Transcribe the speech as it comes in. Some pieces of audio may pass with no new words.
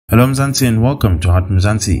Hello Mzansi and welcome to Hot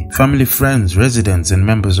Mzansi. Family, friends, residents and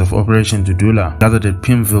members of Operation Dudula gathered at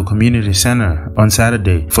Pimville Community Center on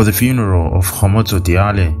Saturday for the funeral of Kgomotso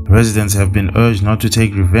Diale. Residents have been urged not to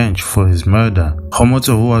take revenge for his murder.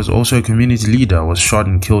 Kgomotso, who was also a community leader, was shot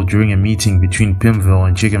and killed during a meeting between Pimville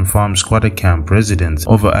and Chicken Farm squatter camp residents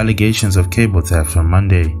over allegations of cable theft on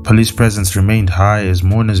Monday. Police presence remained high as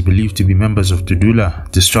mourners believed to be members of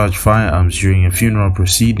Dudula discharged firearms during a funeral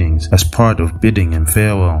proceedings as part of bidding and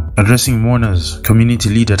farewell. Addressing mourners, community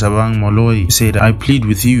leader Tabang Moloi said, "I plead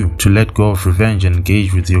with you to let go of revenge and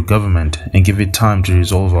engage with your government and give it time to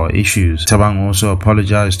resolve our issues." Tabang also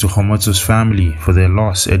apologized to Kgomotso's family for their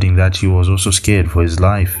loss, adding that he was also scared for his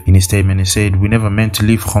life. In his statement, he said, "We never meant to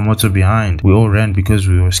leave Kgomotso behind. We all ran because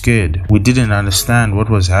we were scared. We didn't understand what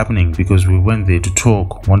was happening because we went there to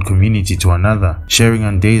talk, one community to another." Sharing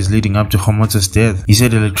on days leading up to Kgomotso's death, he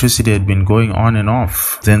said electricity had been going on and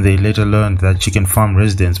off. Then they later learned that Chicken Farm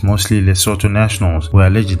residents, mostly Lesotho nationals, were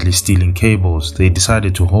allegedly stealing cables. They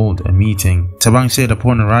decided to hold a meeting. Tabang said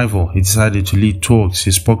upon arrival, he decided to lead talks.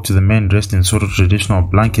 He spoke to the men dressed in sort of traditional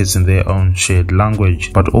blankets in their own shared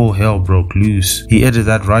language, but all hell broke loose. He added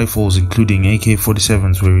that rifles, including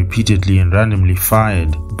AK-47s, were repeatedly and randomly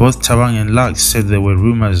fired. Both Tabang and Lux said there were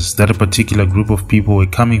rumors that a particular group of people were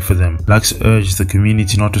coming for them. Lux urged the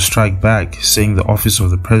community not to strike back, saying the office of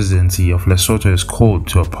the presidency of Lesotho is called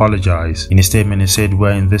to apologize. In a statement, he said,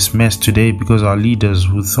 "We're in this mess today because our leaders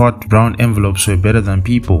who thought brown envelopes were better than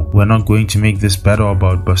people. We're not going to make this battle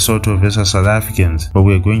about Basotho versus South Africans, but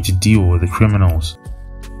we're going to deal with the criminals."